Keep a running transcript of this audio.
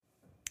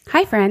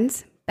Hi,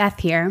 friends. Beth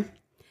here.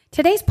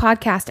 Today's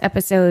podcast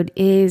episode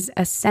is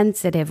a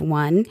sensitive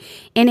one.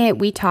 In it,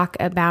 we talk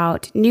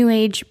about New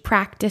Age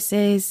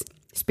practices,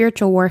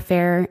 spiritual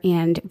warfare,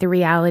 and the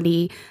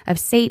reality of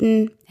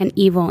Satan and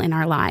evil in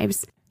our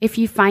lives. If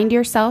you find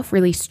yourself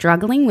really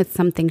struggling with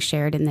something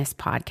shared in this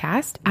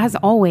podcast, as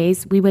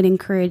always, we would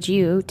encourage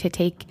you to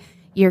take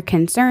your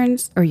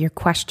concerns or your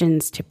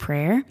questions to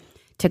prayer,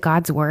 to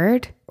God's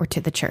Word, or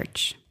to the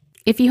church.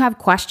 If you have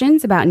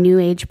questions about New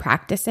Age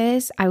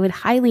practices, I would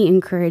highly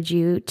encourage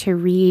you to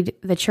read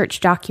the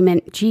church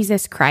document,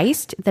 Jesus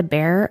Christ, the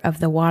Bearer of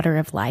the Water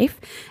of Life,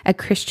 a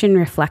Christian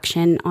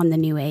reflection on the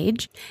New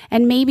Age,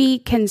 and maybe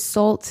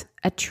consult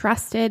a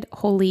trusted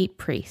holy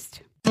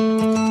priest.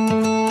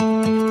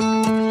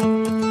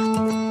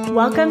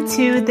 Welcome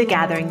to The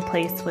Gathering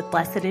Place with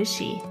Blessed Is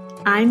She.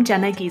 I'm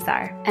Jenna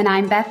Gizar. And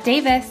I'm Beth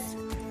Davis.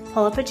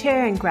 Pull up a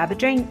chair and grab a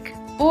drink.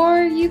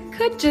 Or you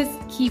could just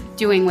keep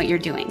doing what you're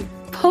doing.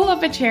 Pull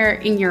up a chair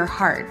in your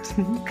heart.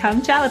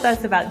 Come chat with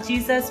us about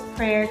Jesus,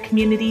 prayer,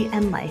 community,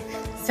 and life.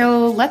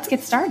 So let's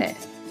get started.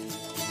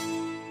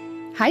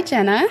 Hi,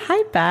 Jenna.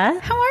 Hi,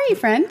 Beth. How are you,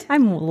 friend?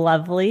 I'm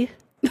lovely.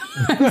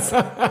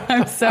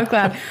 I'm so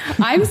glad.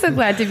 I'm so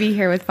glad to be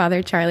here with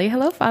Father Charlie.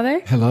 Hello, Father.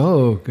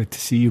 Hello. Good to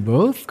see you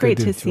both. Great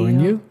Good to see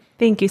you.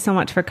 Thank you so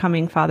much for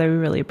coming, Father. We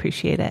really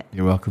appreciate it.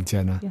 You're welcome,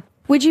 Jenna. Yeah.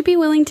 Would you be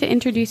willing to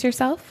introduce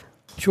yourself?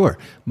 Sure.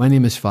 My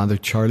name is Father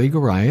Charlie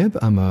Garayeb.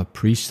 I'm a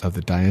priest of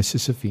the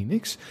Diocese of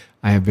Phoenix.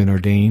 I have been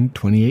ordained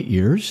 28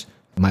 years.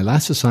 My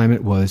last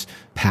assignment was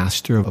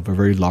pastor of a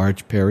very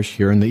large parish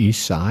here on the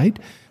east side.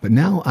 But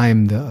now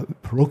I'm the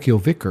parochial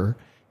vicar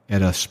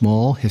at a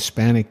small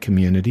Hispanic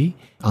community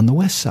on the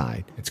west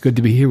side. It's good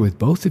to be here with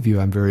both of you.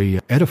 I'm very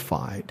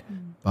edified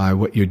by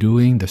what you're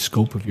doing, the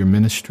scope of your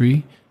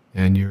ministry,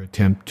 and your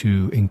attempt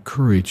to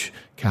encourage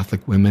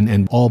Catholic women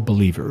and all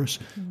believers.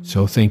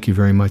 So thank you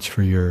very much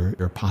for your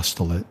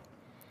apostolate.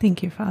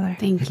 Thank you, Father.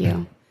 Thank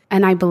you.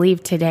 And I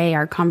believe today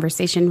our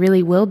conversation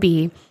really will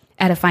be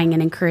edifying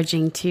and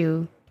encouraging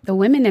to the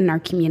women in our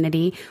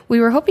community. We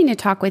were hoping to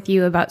talk with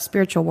you about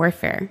spiritual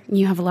warfare.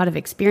 You have a lot of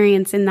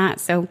experience in that,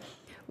 so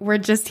we're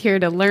just here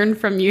to learn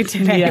from you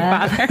today,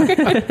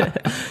 Father.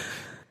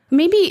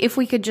 Maybe if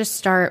we could just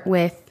start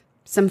with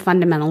some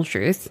fundamental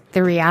truth,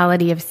 the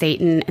reality of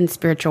Satan and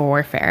spiritual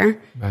warfare.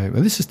 Right.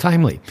 Well, this is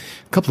timely.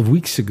 A couple of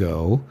weeks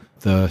ago,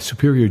 the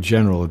Superior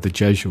General of the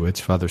Jesuits,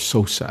 Father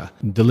Sosa,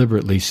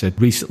 deliberately said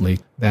recently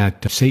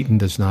that Satan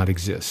does not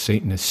exist.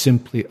 Satan is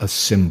simply a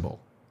symbol.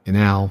 And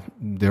now,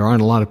 there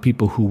aren't a lot of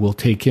people who will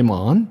take him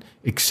on,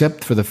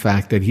 except for the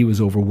fact that he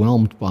was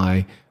overwhelmed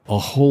by a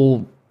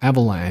whole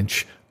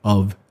avalanche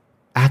of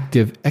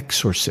active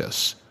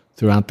exorcists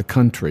throughout the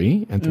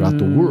country and throughout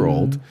the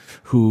world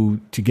who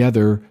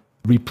together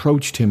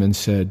reproached him and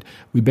said,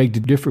 "We beg to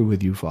differ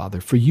with you, Father.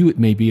 For you, it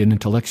may be an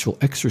intellectual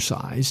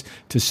exercise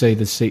to say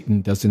that Satan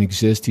doesn't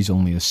exist. He's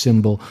only a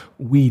symbol.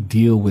 We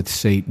deal with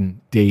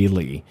Satan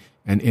daily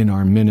and in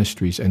our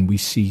ministries, and we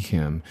see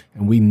him,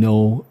 and we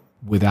know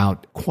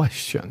without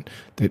question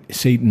that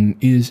Satan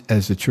is,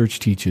 as the Church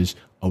teaches,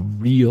 a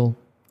real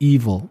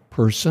evil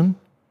person,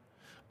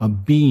 a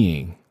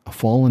being, a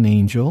fallen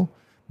angel,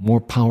 more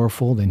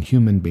powerful than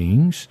human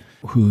beings,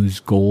 whose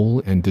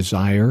goal and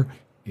desire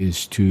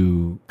is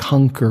to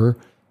conquer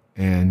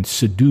and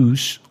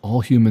seduce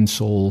all human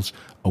souls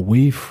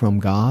away from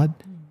God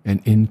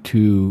and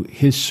into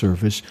his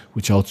service,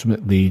 which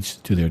ultimately leads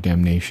to their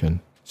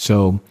damnation.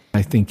 So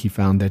I think he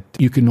found that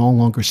you can no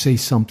longer say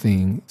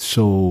something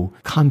so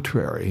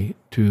contrary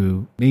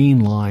to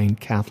mainline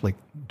Catholic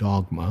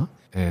dogma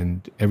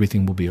and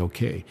everything will be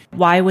okay.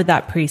 Why would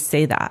that priest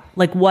say that?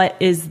 Like, what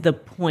is the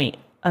point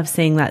of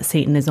saying that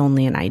Satan is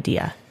only an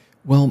idea?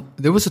 Well,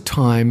 there was a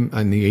time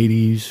in the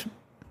 80s,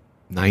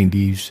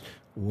 90s,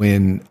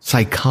 when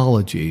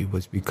psychology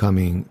was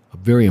becoming a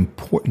very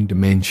important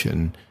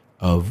dimension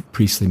of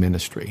priestly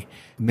ministry.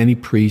 Many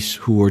priests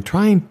who were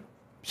trying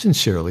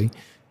sincerely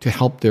to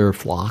help their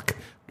flock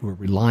were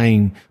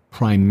relying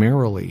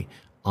primarily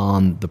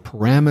on the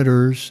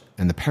parameters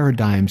and the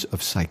paradigms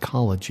of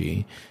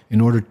psychology in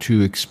order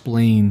to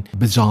explain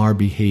bizarre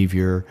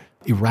behavior,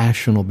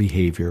 irrational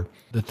behavior.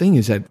 The thing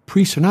is that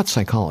priests are not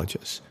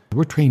psychologists.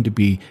 We're trained to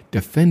be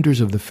defenders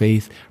of the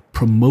faith,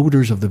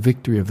 promoters of the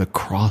victory of the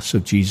cross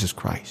of Jesus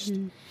Christ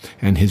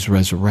and his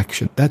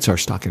resurrection. That's our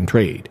stock in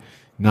trade,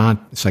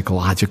 not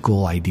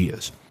psychological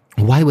ideas.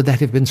 Why would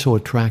that have been so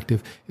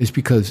attractive? Is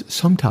because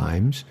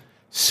sometimes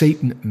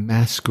Satan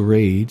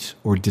masquerades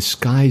or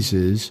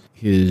disguises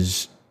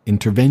his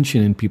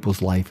intervention in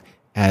people's life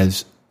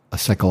as a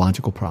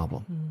psychological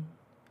problem.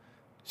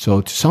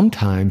 So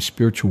sometimes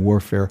spiritual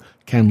warfare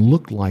can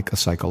look like a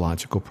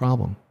psychological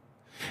problem.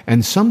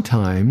 And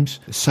sometimes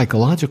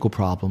psychological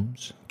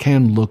problems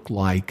can look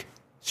like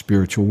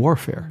spiritual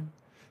warfare.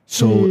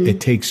 So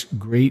it takes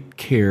great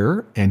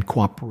care and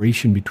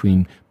cooperation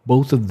between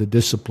both of the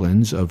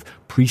disciplines of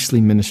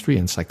priestly ministry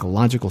and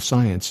psychological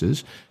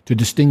sciences to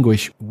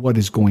distinguish what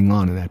is going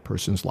on in that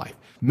person's life.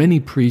 Many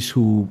priests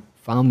who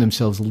found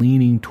themselves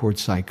leaning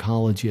towards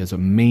psychology as a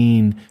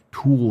main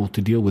tool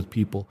to deal with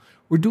people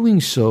were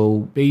doing so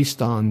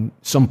based on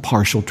some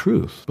partial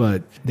truth,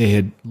 but they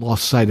had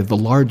lost sight of the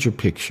larger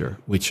picture,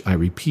 which I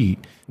repeat,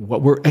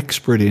 what we're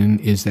expert in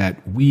is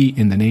that we,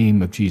 in the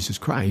name of Jesus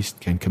Christ,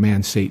 can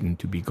command Satan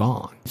to be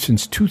gone.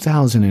 Since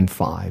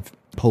 2005,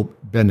 Pope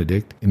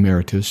Benedict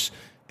Emeritus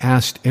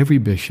asked every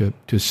bishop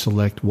to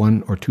select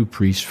 1 or 2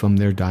 priests from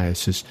their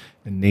diocese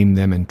and name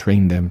them and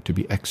train them to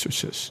be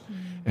exorcists.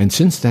 And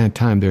since that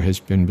time, there has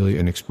been really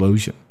an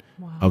explosion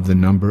of the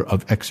number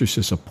of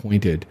exorcists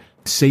appointed.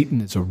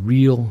 Satan is a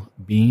real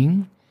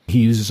being. He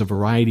uses a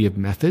variety of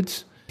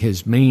methods.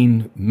 His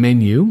main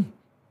menu,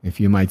 if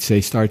you might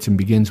say, starts and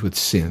begins with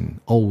sin.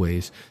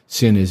 Always.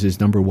 Sin is his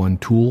number one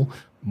tool.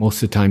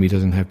 Most of the time, he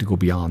doesn't have to go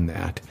beyond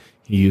that.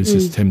 He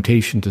uses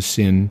temptation to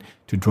sin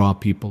to draw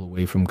people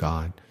away from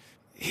God.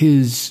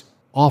 His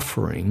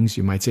offerings,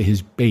 you might say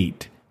his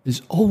bait,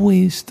 is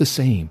always the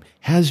same,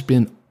 has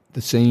been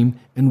the same,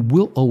 and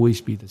will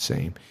always be the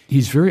same.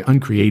 He's very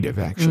uncreative,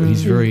 actually.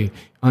 He's very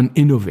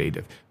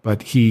uninnovative,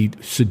 but he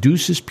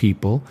seduces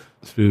people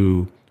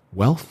through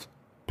wealth,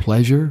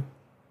 pleasure,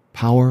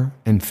 power,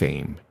 and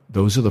fame.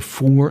 Those are the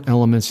 4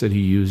 elements that he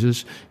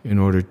uses in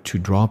order to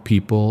draw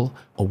people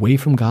away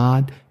from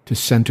God, to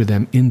center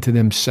them into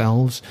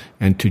themselves,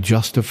 and to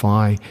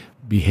justify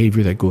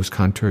behavior that goes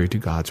contrary to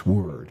God's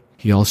word.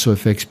 He also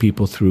affects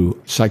people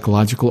through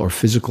psychological or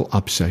physical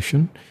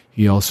obsession.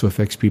 He also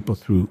affects people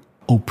through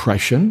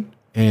oppression.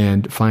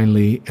 And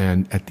finally,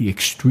 and at the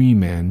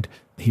extreme end,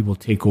 he will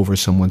take over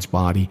someone's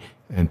body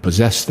and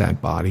possess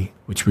that body,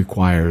 which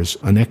requires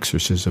an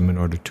exorcism in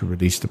order to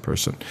release the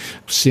person.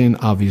 Sin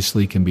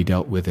obviously can be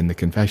dealt with in the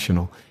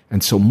confessional.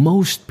 And so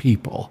most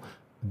people,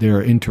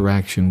 their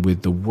interaction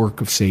with the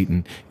work of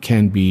Satan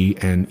can be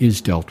and is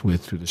dealt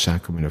with through the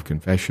sacrament of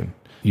confession.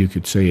 You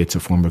could say it's a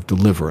form of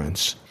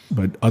deliverance,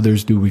 but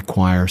others do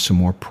require some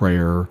more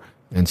prayer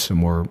and some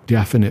more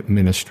definite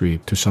ministry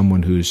to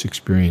someone who's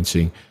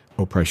experiencing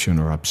oppression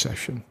or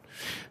obsession.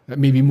 That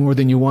may be more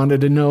than you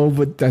wanted to know,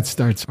 but that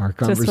starts our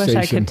conversation. Just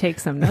wish I could take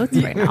some notes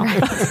right now.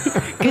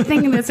 Good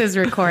thing this is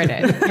recorded.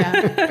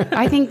 Yeah.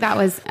 I think that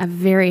was a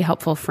very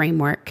helpful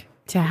framework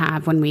to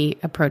have when we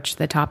approached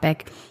the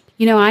topic.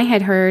 You know, I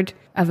had heard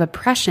of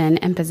oppression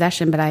and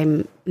possession, but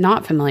I'm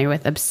not familiar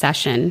with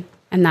obsession,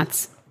 and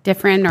that's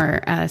different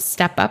or a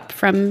step up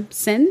from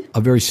sin.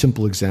 A very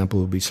simple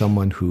example would be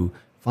someone who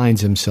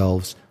finds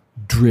themselves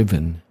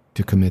driven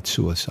to commit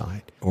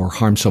suicide or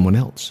harm someone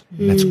else.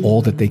 That's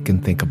all that they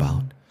can think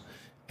about.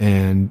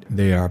 And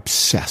they are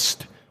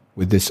obsessed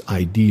with this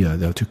idea,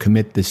 though, to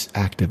commit this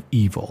act of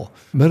evil.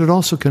 But it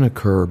also can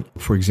occur,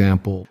 for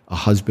example, a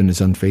husband is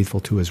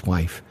unfaithful to his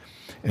wife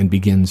and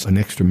begins an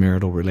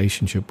extramarital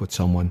relationship with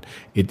someone.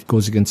 It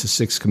goes against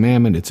the 6th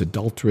commandment. It's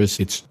adulterous.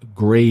 It's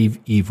grave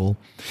evil.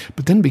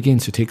 But then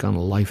begins to take on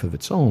a life of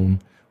its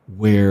own,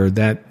 where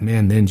that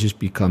man then just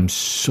becomes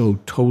so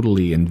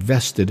totally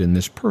invested in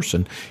this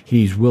person,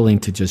 he's willing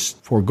to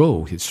just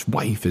forego his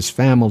wife, his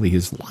family,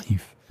 his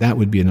life. That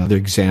would be another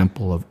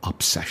example of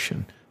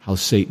obsession, how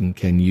Satan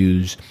can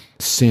use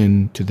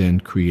sin to then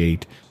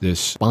create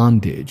this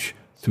bondage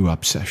through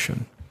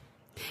obsession.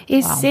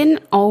 Is sin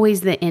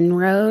always the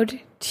inroad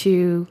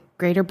to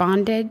greater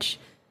bondage?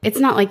 It's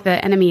not like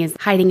the enemy is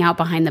hiding out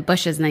behind the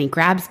bushes and then he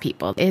grabs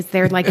people. Is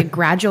there like a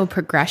gradual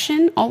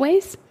progression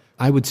always?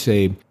 I would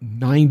say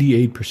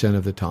 98%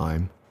 of the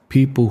time,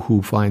 people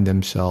who find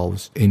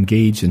themselves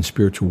engaged in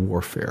spiritual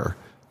warfare,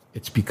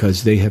 it's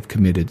because they have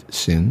committed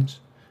sins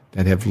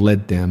that have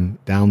led them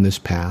down this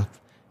path,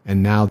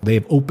 and now they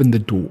have opened the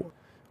door.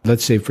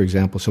 Let's say, for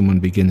example, someone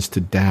begins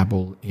to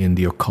dabble in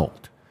the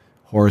occult,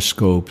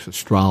 horoscopes,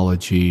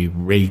 astrology,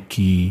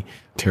 Reiki,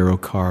 tarot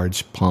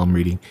cards, palm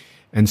reading.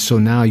 And so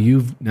now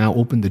you've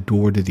opened the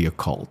door to the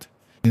occult.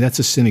 And that's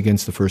a sin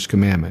against the 1st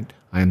commandment.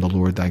 I am the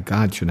Lord thy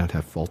God, should not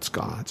have false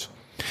gods.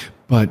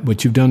 But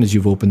what you've done is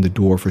you've opened the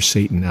door for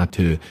Satan now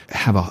to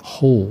have a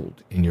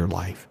hold in your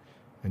life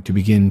and to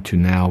begin to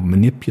now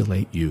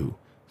manipulate you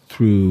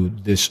through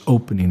this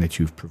opening that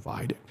you've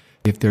provided.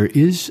 If there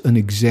is an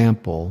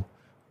example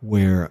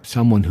where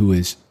someone who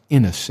is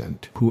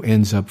innocent, who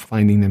ends up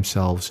finding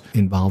themselves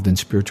involved in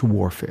spiritual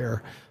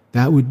warfare,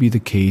 that would be the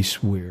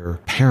case where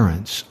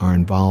parents are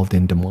involved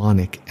in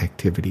demonic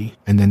activity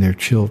and then their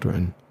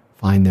children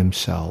find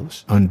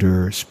themselves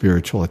under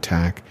spiritual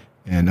attack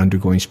and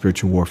undergoing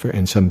spiritual warfare,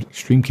 and in some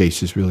extreme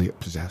cases really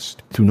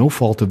possessed through no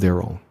fault of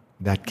their own.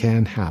 That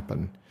can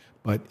happen,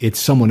 but it's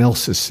someone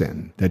else's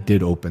sin that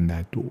did open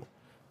that door.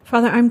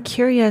 Father, I'm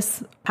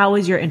curious, how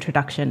was your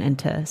introduction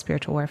into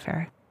spiritual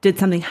warfare? Did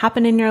something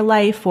happen in your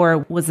life,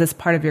 or was this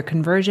part of your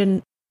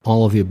conversion?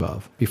 All of the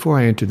above. Before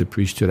I entered the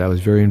priesthood, I was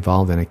very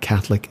involved in a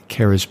Catholic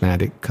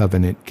charismatic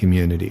covenant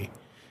community.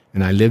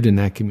 And I lived in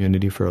that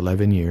community for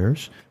 11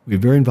 years. We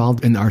were very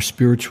involved in our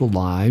spiritual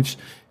lives.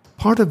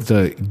 Part of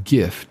the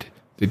gift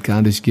that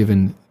God has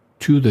given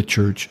to the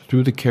church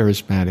through the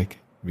charismatic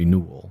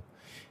renewal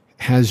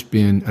has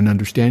been an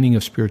understanding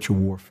of spiritual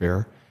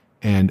warfare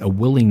and a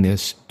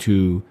willingness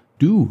to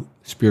do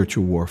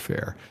spiritual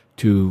warfare,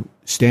 to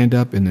stand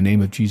up in the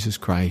name of Jesus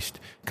Christ,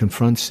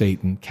 confront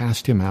Satan,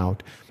 cast him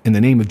out in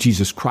the name of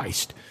Jesus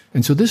Christ.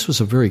 And so this was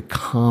a very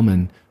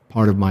common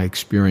part of my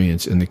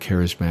experience in the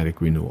charismatic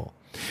renewal.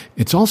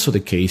 It's also the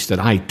case that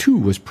I, too,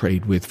 was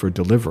prayed with for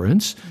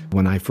deliverance.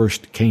 When I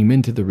first came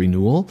into the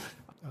renewal,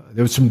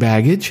 there was some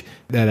baggage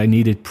that I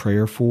needed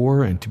prayer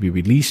for and to be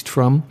released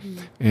from.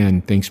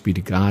 And thanks be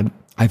to God,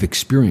 I've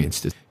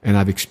experienced it. And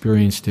I've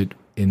experienced it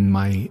in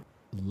my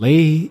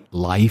lay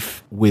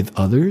life with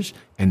others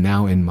and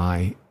now in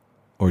my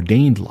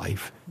ordained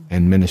life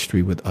and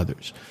ministry with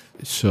others.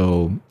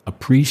 So a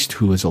priest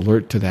who is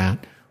alert to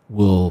that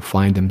will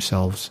find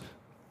themselves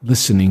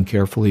listening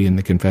carefully in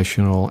the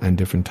confessional and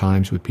different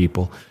times with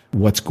people,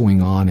 what's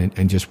going on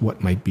and just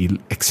what might be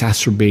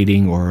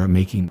exacerbating or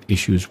making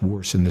issues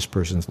worse in this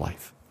person's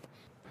life.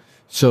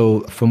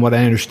 So from what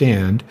I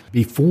understand,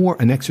 before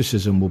an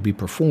exorcism will be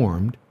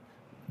performed,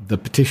 the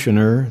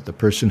petitioner, the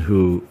person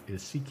who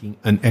is seeking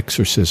an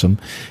exorcism,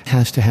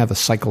 has to have a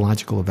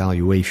psychological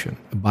evaluation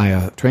by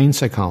a trained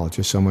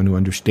psychologist, someone who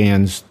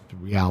understands the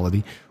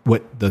reality.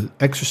 What the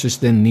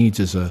exorcist then needs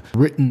is a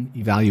written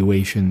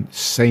evaluation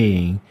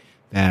saying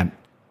that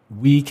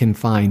we can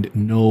find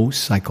no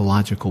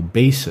psychological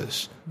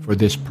basis for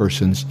this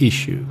person's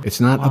issue.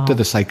 It's not up to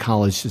the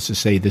psychologist to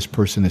say this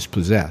person is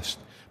possessed,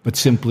 but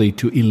simply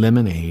to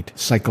eliminate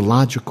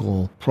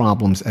psychological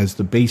problems as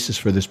the basis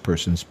for this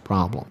person's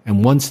problem.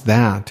 And once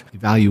that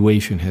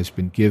evaluation has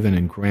been given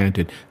and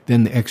granted,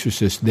 then the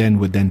exorcist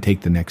would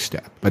take the next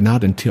step. But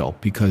not until,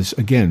 because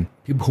again,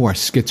 people who are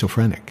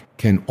schizophrenic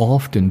can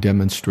often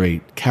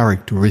demonstrate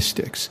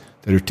characteristics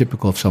that are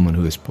typical of someone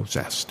who is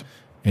possessed,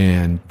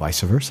 and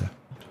vice versa.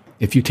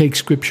 If you take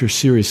Scripture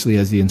seriously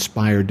as the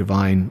inspired,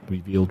 divine,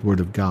 revealed Word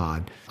of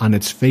God, on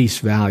its face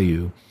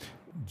value,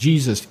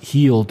 Jesus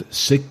healed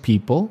sick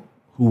people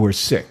who were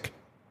sick,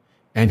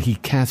 and he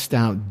cast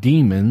out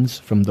demons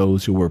from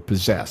those who were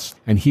possessed.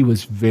 And he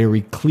was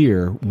very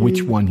clear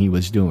which one he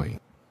was doing.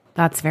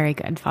 That's very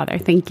good, Father.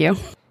 Thank you.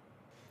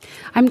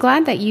 I'm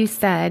glad that you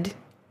said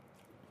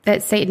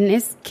that Satan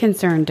is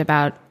concerned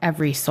about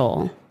every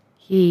soul.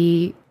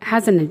 He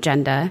has an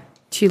agenda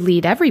to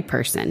lead every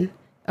person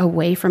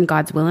away from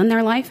God's will in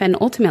their life and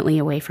ultimately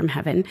away from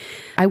heaven.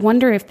 I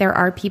wonder if there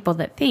are people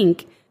that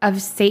think of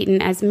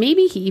Satan as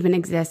maybe he even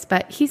exists,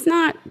 but he's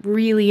not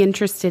really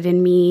interested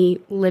in me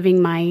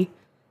living my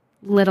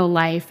little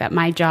life at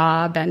my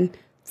job and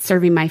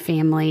serving my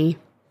family.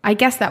 I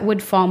guess that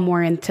would fall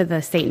more into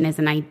the Satan as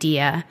an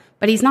idea,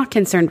 but he's not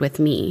concerned with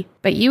me.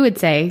 But you would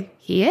say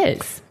he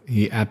is.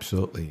 He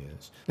absolutely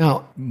is.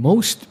 Now,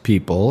 most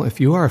people, if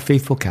you are a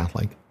faithful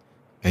Catholic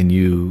and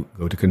you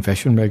go to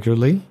confession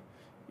regularly,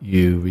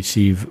 you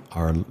receive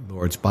our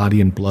Lord's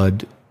body and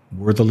blood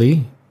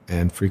worthily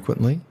and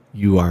frequently,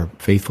 you are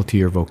faithful to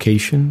your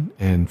vocation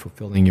and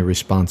fulfilling your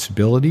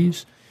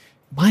responsibilities,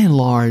 by and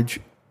large,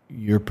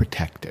 you're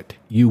protected.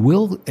 You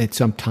will at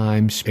some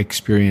times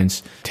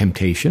experience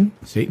temptation.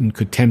 Satan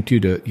could tempt you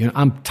to,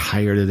 I'm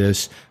tired of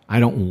this. I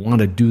don't want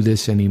to do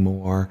this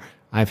anymore.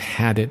 I've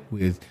had it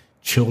with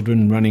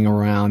children running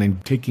around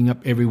and taking up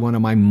every one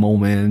of my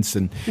moments,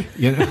 and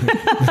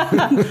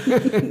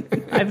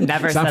I've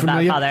never said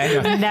familiar?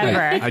 That, Father.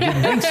 Never. I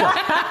didn't think so.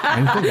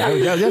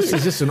 This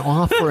is just an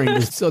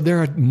offering. So there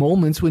are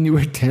moments when you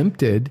are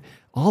tempted.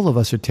 All of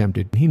us are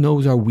tempted. He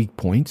knows our weak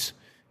points,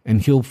 and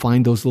he'll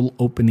find those little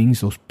openings,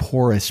 those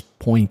porous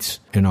points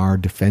in our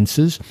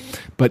defenses.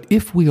 But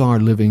if we are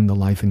living the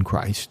life in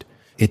Christ,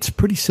 it's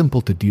pretty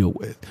simple to deal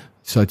with,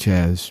 such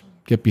as,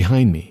 get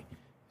behind me,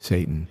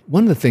 Satan.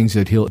 One of the things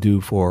that he'll do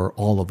for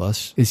all of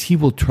us is he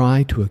will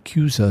try to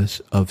accuse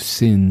us of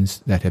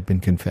sins that have been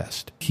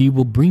confessed. He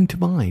will bring to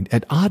mind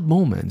at odd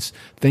moments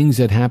things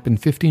that happened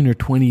 15 or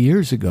 20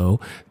 years ago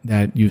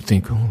that you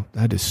think, oh,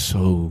 that is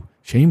so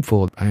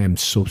shameful. I am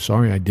so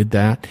sorry I did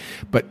that.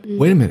 But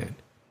wait a minute.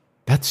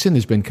 That sin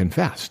has been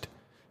confessed.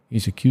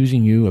 He's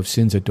accusing you of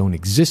sins that don't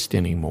exist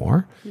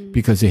anymore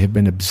because they have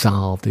been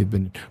absolved. They've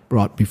been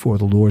brought before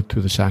the Lord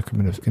through the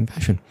sacrament of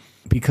confession.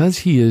 Because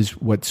he is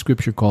what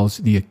Scripture calls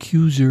the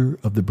accuser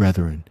of the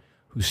brethren,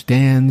 who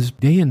stands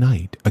day and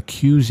night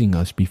accusing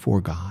us before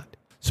God.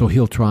 So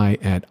he'll try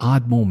at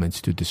odd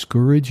moments to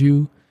discourage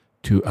you,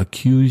 to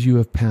accuse you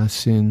of past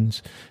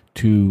sins,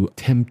 to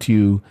tempt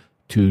you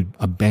to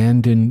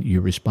abandon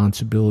your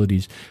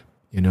responsibilities.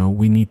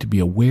 We need to be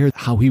aware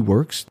how he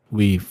works.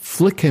 We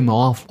flick him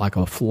off like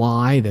a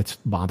fly that's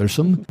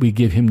bothersome. We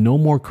give him no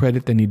more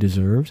credit than he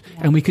deserves,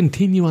 and we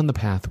continue on the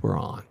path we're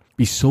on.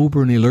 Be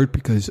sober and alert,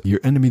 because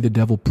your enemy, the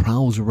devil,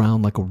 prowls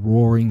around like a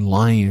roaring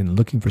lion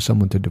looking for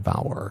someone to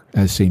devour,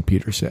 as St.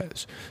 Peter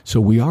says.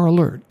 So we are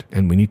alert,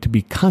 and we need to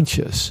be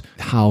conscious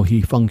how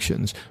he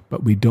functions,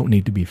 but we don't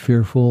need to be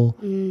fearful,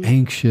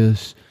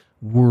 anxious,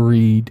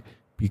 worried,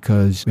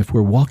 because if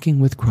we're walking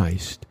with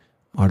Christ,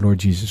 our Lord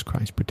Jesus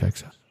Christ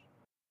protects us.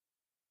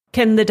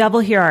 Can the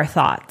devil hear our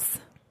thoughts?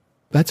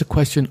 That's a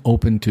question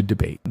open to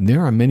debate.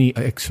 There are many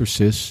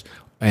exorcists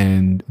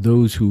and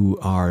those who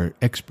are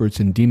experts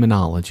in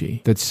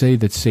demonology that say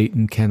that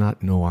Satan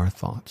cannot know our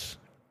thoughts.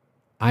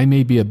 I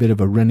may be a bit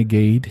of a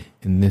renegade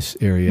in this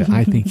area.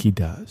 I think he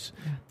does.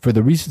 For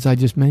the reasons I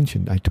just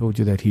mentioned, I told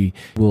you that he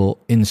will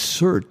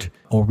insert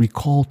or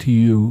recall to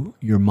you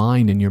your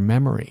mind and your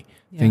memory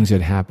things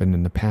that happened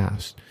in the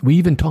past. We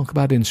even talk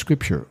about in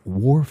Scripture,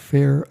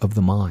 warfare of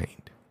the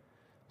mind.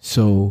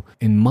 So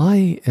in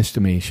my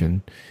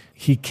estimation,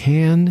 he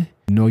can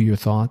know your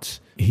thoughts.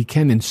 He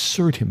can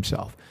insert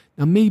himself.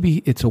 Now,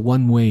 maybe it's a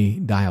one-way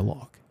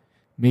dialogue.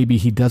 Maybe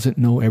he doesn't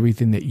know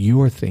everything that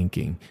you're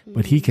thinking,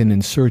 but he can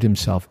insert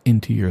himself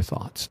into your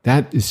thoughts.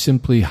 That is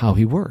simply how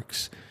he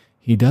works.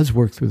 He does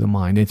work through the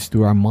mind. It's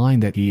through our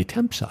mind that he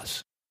tempts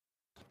us.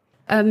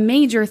 A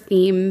major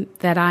theme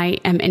that I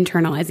am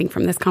internalizing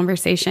from this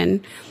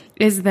conversation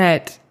is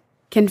that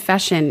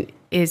confession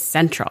is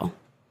central.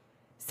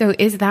 So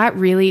is that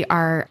really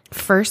our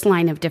first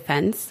line of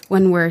defense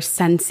when we're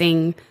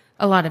sensing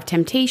a lot of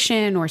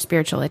temptation or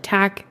spiritual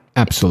attack?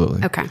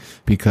 Absolutely. Okay.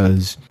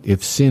 Because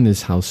if sin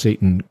is how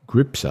Satan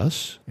grips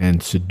us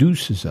and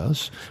seduces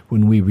us,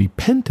 when we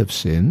repent of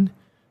sin,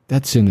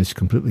 that sin is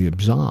completely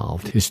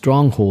absolved. His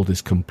stronghold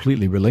is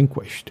completely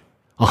relinquished.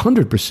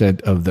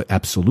 100% of the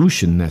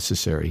absolution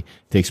necessary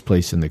takes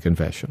place in the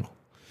confessional.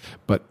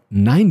 But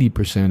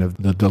 90% of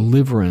the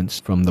deliverance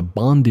from the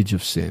bondage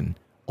of sin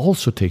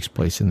also takes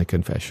place in the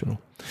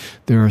confessional.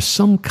 There are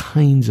some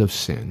kinds of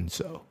sins,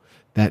 though,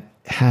 that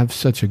have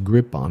such a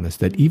grip on us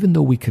that even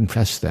though we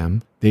confess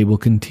them, they will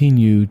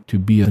continue to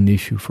be an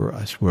issue for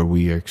us where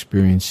we are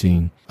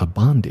experiencing a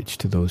bondage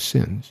to those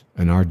sins.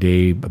 In our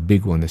day, a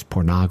big one is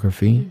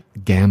pornography,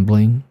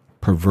 gambling,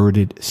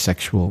 perverted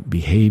sexual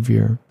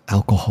behavior,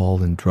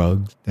 alcohol and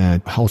drugs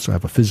that also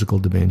have a physical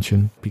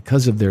dimension.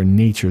 Because of their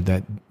nature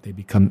that they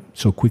become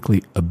so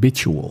quickly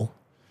habitual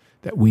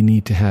that we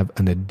need to have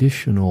an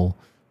additional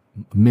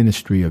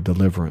ministry of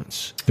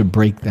deliverance to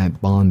break that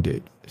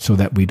bondage so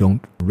that we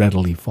don't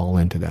readily fall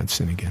into that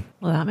sin again.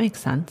 Well, that makes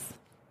sense.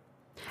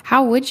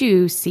 How would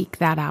you seek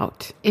that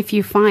out if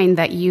you find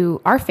that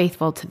you are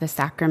faithful to the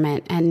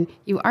sacrament and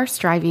you are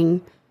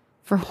striving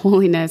for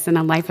holiness and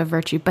a life of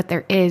virtue, but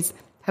there is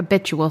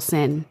habitual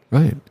sin?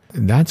 Right.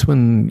 And that's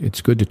when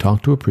it's good to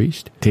talk to a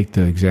priest. Take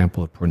the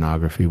example of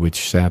pornography,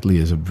 which sadly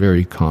is a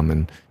very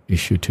common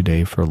issue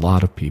today for a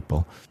lot of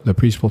people. The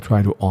priest will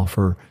try to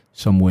offer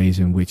some ways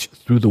in which,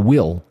 through the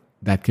will,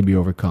 that can be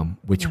overcome,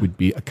 which would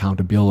be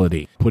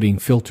accountability, putting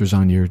filters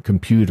on your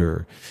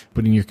computer,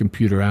 putting your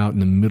computer out in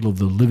the middle of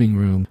the living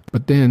room.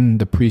 But then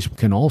the priest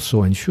can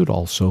also and should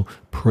also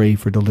pray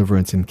for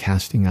deliverance and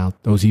casting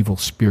out those evil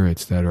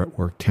spirits that are at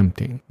work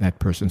tempting that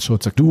person. So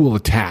it's a dual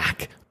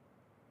attack.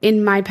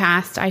 In my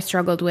past, I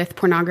struggled with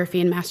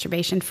pornography and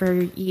masturbation for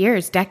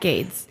years,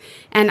 decades,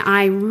 and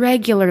I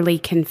regularly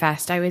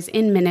confessed. I was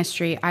in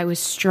ministry, I was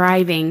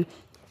striving,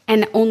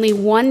 and only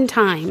one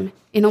time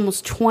in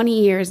almost 20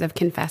 years of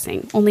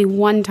confessing, only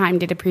one time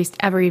did a priest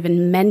ever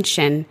even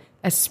mention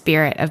a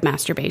spirit of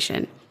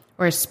masturbation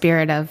or a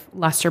spirit of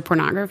lust or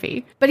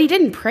pornography. But he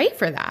didn't pray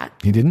for that.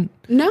 He didn't?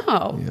 No.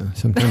 Yeah,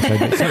 sometimes I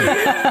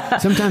do.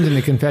 Sometimes in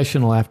the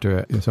confessional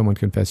after someone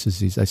confesses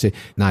these, I say,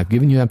 now I've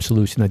given you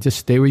absolution. I just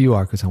stay where you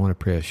are because I want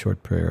to pray a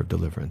short prayer of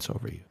deliverance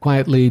over you.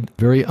 Quietly,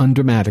 very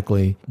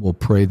undramatically, we'll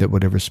pray that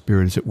whatever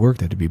spirit is at work,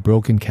 that it be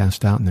broken,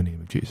 cast out in the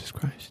name of Jesus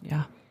Christ.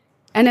 Yeah.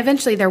 And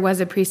eventually there was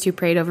a priest who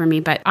prayed over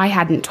me, but I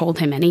hadn't told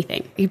him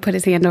anything. He put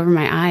his hand over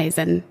my eyes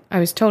and I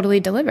was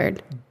totally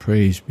delivered.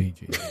 Praise be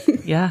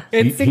Jesus. Yeah.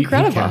 It's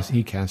incredible.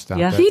 He cast out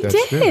Yeah. that, He that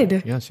did.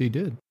 spirit. Yes, he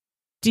did.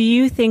 Do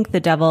you think the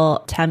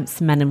devil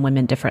tempts men and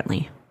women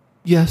differently?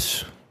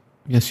 Yes.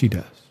 Yes, he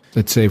does.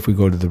 Let's say if we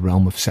go to the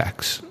realm of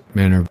sex,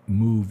 men are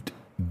moved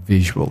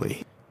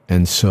visually.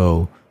 And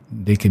so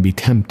they can be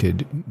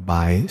tempted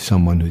by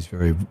someone who's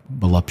very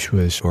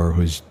voluptuous or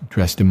who's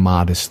dressed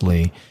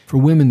immodestly. For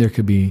women, there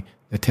could be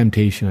the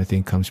temptation, I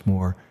think, comes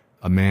more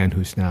a man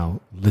who's now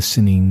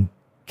listening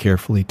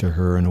carefully to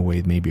her in a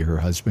way maybe her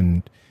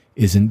husband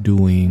isn't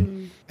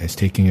doing, is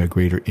taking a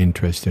greater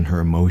interest in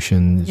her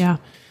emotions. Yeah.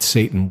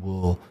 Satan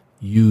will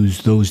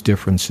use those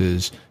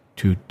differences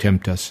to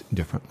tempt us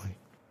differently.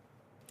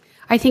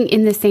 I think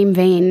in the same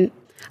vein,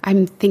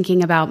 I'm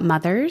thinking about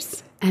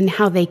mothers and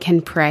how they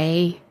can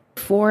pray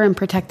for and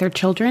protect their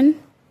children.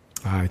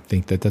 I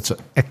think that that's an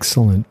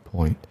excellent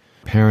point.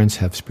 Parents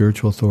have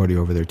spiritual authority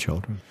over their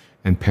children,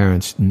 and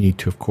parents need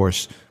to, of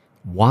course,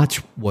 watch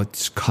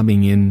what's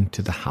coming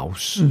into the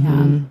house.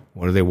 Mm-hmm.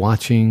 What are they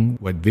watching?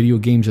 What video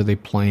games are they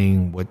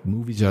playing? What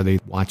movies are they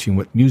watching?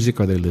 What music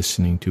are they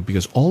listening to?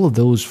 Because all of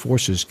those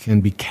forces can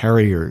be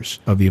carriers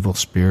of evil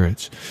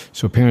spirits.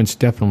 So parents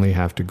definitely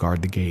have to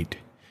guard the gate.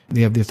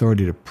 They have the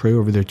authority to pray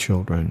over their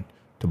children,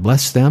 to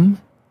bless them,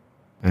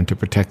 and to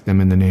protect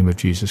them in the name of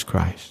Jesus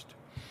Christ,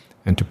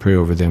 and to pray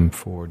over them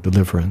for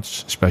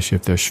deliverance, especially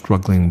if they're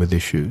struggling with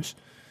issues.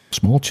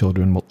 Small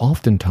children will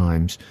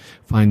oftentimes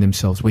find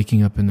themselves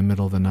waking up in the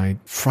middle of the night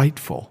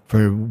frightful.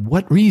 For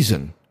what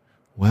reason?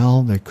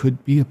 Well, there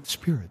could be a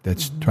spirit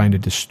that's trying to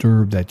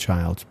disturb that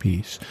child's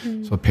peace.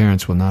 So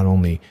parents will not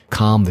only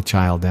calm the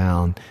child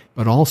down,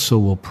 but also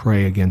will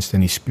pray against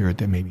any spirit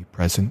that may be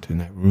present in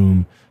that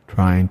room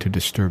trying to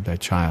disturb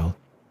that child.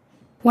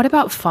 What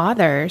about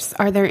fathers?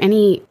 Are there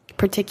any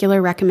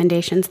particular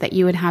recommendations that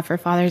you would have for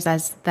fathers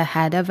as the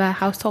head of a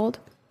household?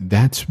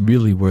 That's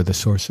really where the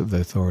source of the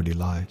authority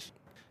lies.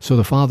 So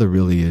the father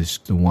really is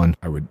the one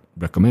I would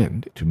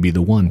recommend to be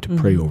the one to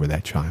pray over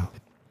that child.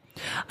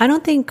 I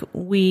don't think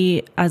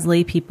we as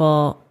lay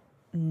people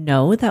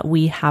know that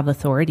we have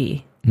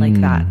authority like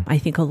that. I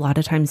think a lot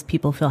of times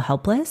people feel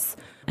helpless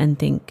and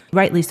think,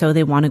 rightly so,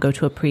 they want to go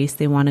to a priest,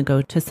 they want to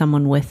go to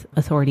someone with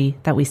authority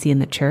that we see in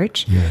the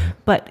church. Yeah.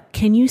 But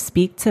can you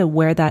speak to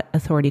where that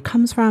authority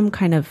comes from,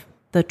 kind of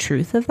the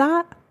truth of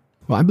that?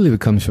 Well, I believe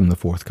it comes from the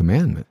fourth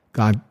commandment.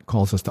 God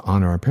calls us to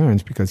honor our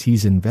parents because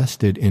he's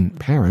invested in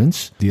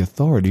parents the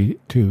authority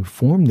to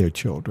form their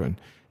children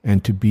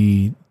and to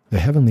be the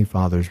Heavenly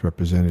Father's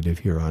representative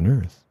here on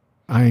earth.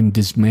 I am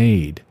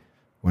dismayed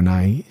when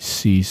I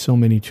see so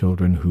many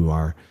children who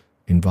are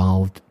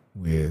involved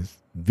with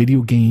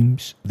video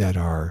games that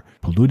are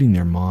polluting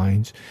their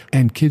minds,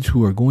 and kids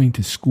who are going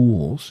to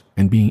schools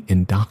and being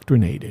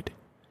indoctrinated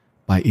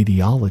by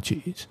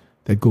ideologies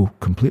that go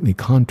completely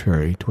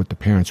contrary to what the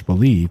parents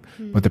believe,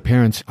 but the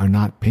parents are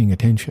not paying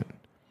attention.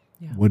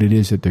 Yeah. What it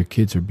is that their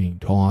kids are being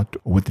taught,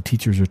 or what the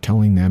teachers are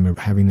telling them or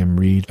having them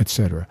read,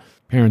 etc.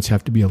 Parents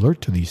have to be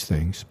alert to these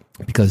things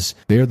because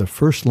they're the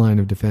first line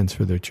of defense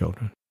for their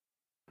children.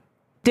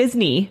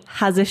 Disney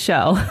has a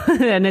show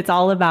and it's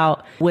all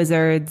about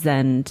wizards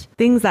and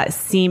things that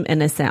seem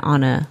innocent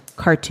on a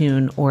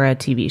cartoon or a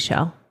TV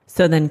show.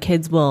 So then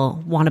kids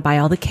will want to buy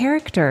all the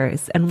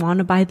characters and want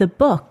to buy the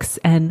books.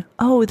 And,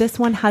 oh, this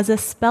one has a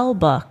spell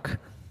book.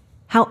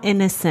 How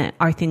innocent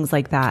are things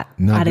like that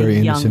Not at very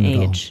a young innocent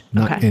age?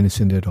 At all. Not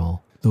innocent at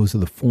all. Those are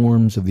the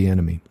forms of the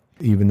enemy.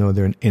 Even though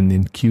they're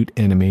in cute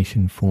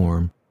animation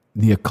form,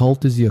 the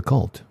occult is the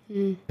occult.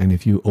 And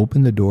if you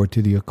open the door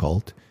to the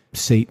occult,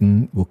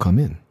 Satan will come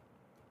in.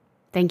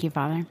 Thank you,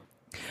 Father.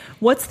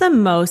 What's the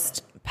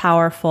most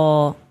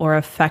powerful or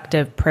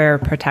effective prayer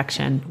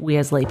protection we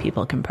as lay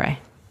people can pray?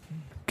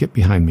 Get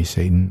behind me,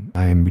 Satan.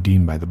 I am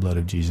redeemed by the blood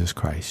of Jesus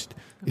Christ.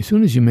 As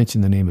soon as you mention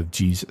the name of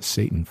Jesus,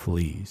 Satan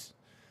flees.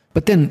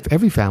 But then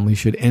every family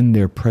should end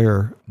their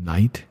prayer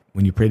night,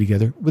 when you pray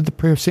together, with the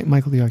prayer of St.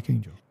 Michael the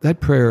Archangel. That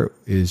prayer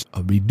is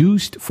a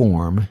reduced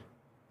form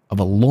of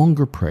a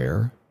longer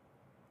prayer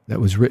that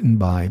was written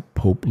by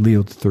Pope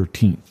Leo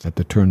XIII at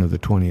the turn of the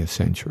 20th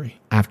century,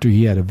 after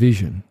he had a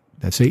vision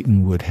that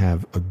Satan would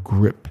have a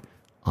grip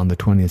on the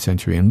 20th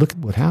century. And look at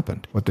what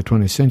happened, what the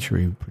 20th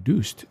century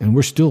produced. And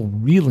we're still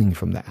reeling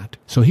from that.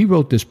 So he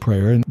wrote this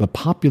prayer, and the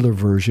popular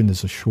version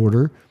is a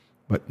shorter,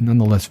 but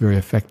nonetheless very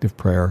effective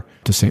prayer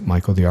to St.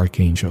 Michael the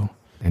Archangel.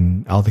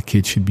 And all the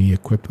kids should be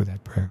equipped with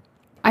that prayer.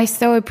 I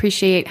so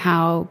appreciate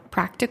how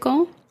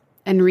practical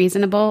and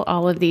reasonable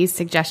all of these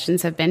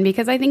suggestions have been,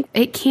 because I think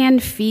it can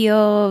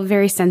feel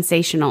very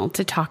sensational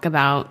to talk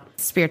about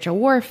spiritual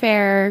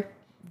warfare,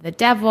 the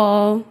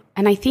devil,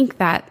 and I think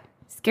that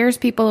scares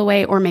people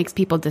away or makes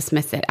people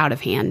dismiss it out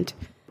of hand.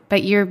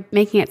 But you're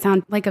making it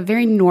sound like a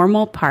very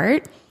normal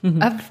part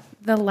of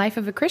the life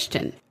of a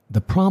Christian.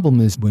 The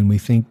problem is when we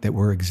think that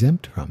we're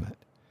exempt from it.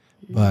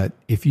 But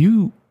if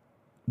you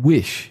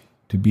wish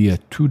to be a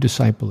true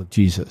disciple of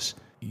Jesus,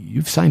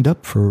 you've signed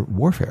up for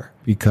warfare,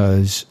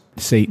 because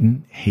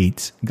Satan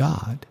hates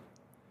God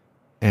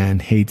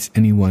and hates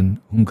anyone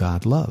whom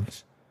God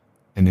loves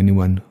and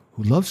anyone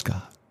who loves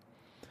God.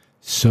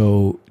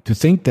 So to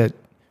think that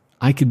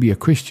I could be a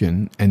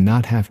Christian and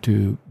not have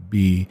to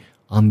be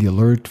on the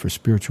alert for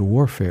spiritual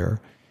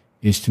warfare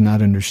is to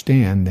not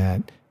understand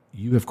that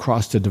you have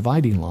crossed a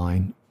dividing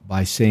line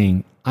by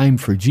saying, I'm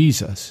for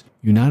Jesus.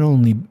 You not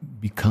only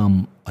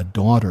become a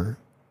daughter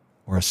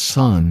or a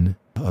son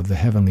of the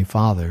Heavenly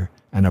Father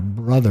and a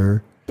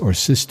brother or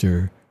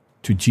sister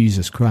to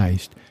Jesus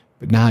Christ,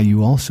 but now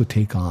you also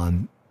take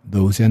on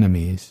those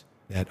enemies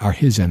that are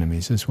his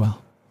enemies as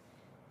well.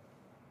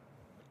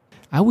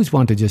 I always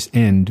want to just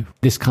end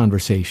this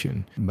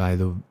conversation by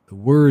the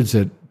words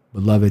that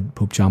beloved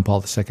Pope John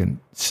Paul II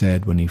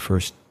said when he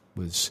first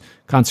was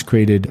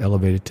consecrated,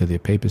 elevated to the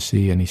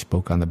papacy, and he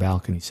spoke on the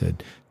balcony. He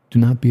said, do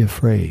not be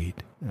afraid.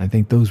 And I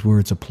think those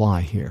words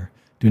apply here.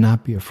 Do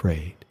not be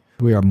afraid.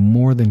 We are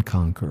more than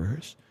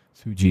conquerors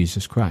through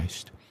Jesus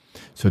Christ.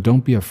 So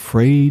don't be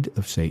afraid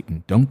of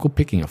Satan. Don't go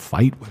picking a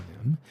fight with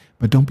him,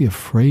 but don't be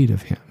afraid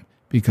of him,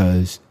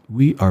 because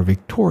we are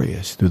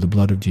victorious through the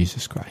blood of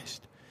Jesus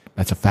Christ.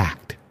 That's a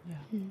fact.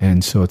 Yeah.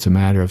 And so it's a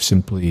matter of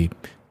simply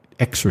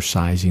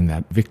exercising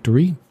that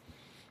victory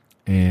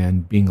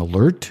and being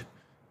alert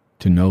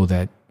to know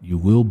that you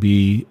will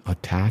be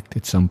attacked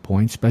at some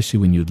point, especially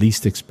when you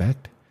least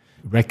expect.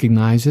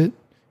 Recognize it,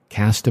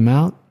 cast them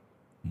out,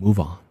 move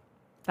on.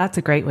 That's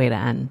a great way to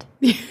end.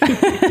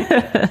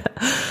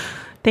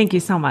 Thank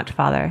you so much,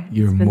 Father.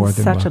 You're more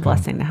than welcome. Such a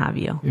blessing to have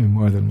you. You're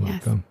more than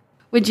welcome.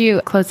 Would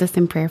you close us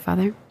in prayer,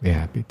 Father? Be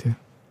happy to.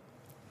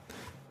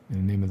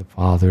 In the name of the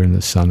Father, and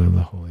the Son, and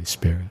the Holy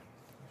Spirit.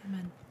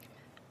 Amen.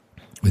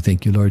 We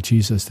thank you, Lord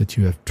Jesus, that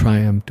you have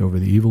triumphed over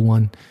the evil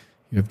one.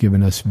 You have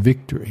given us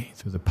victory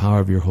through the power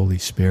of your Holy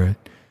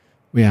Spirit.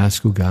 We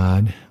ask, O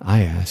God,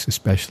 I ask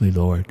especially,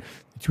 Lord,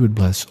 that you would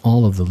bless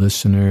all of the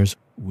listeners.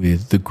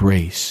 with the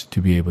grace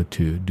to be able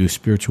to do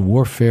spiritual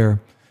warfare,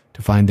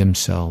 to find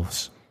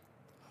themselves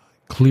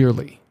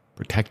clearly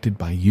protected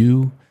by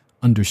you,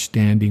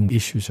 understanding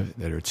issues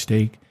that are at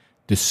stake,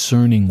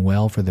 discerning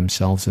well for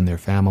themselves and their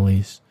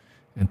families,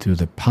 and through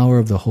the power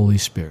of the Holy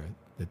Spirit,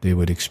 that they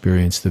would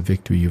experience the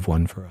victory you've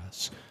won for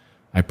us.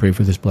 I pray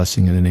for this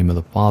blessing in the name of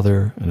the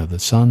Father, and of the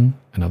Son,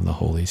 and of the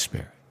Holy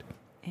Spirit.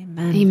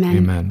 Amen. Amen.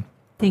 Amen.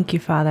 Thank you,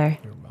 Father.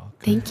 You're welcome.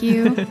 Thank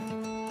you.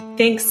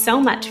 Thanks so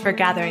much for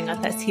gathering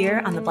with us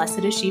here on the Blessed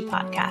Is She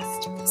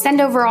podcast. Send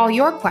over all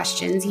your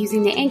questions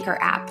using the Anchor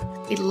app.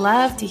 We'd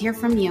love to hear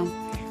from you.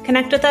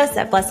 Connect with us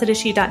at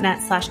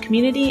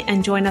blessedisshe.net/community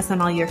and join us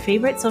on all your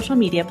favorite social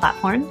media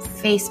platforms.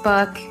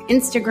 Facebook,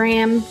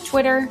 Instagram,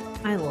 Twitter.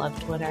 I love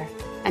Twitter.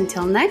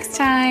 Until next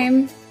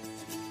time.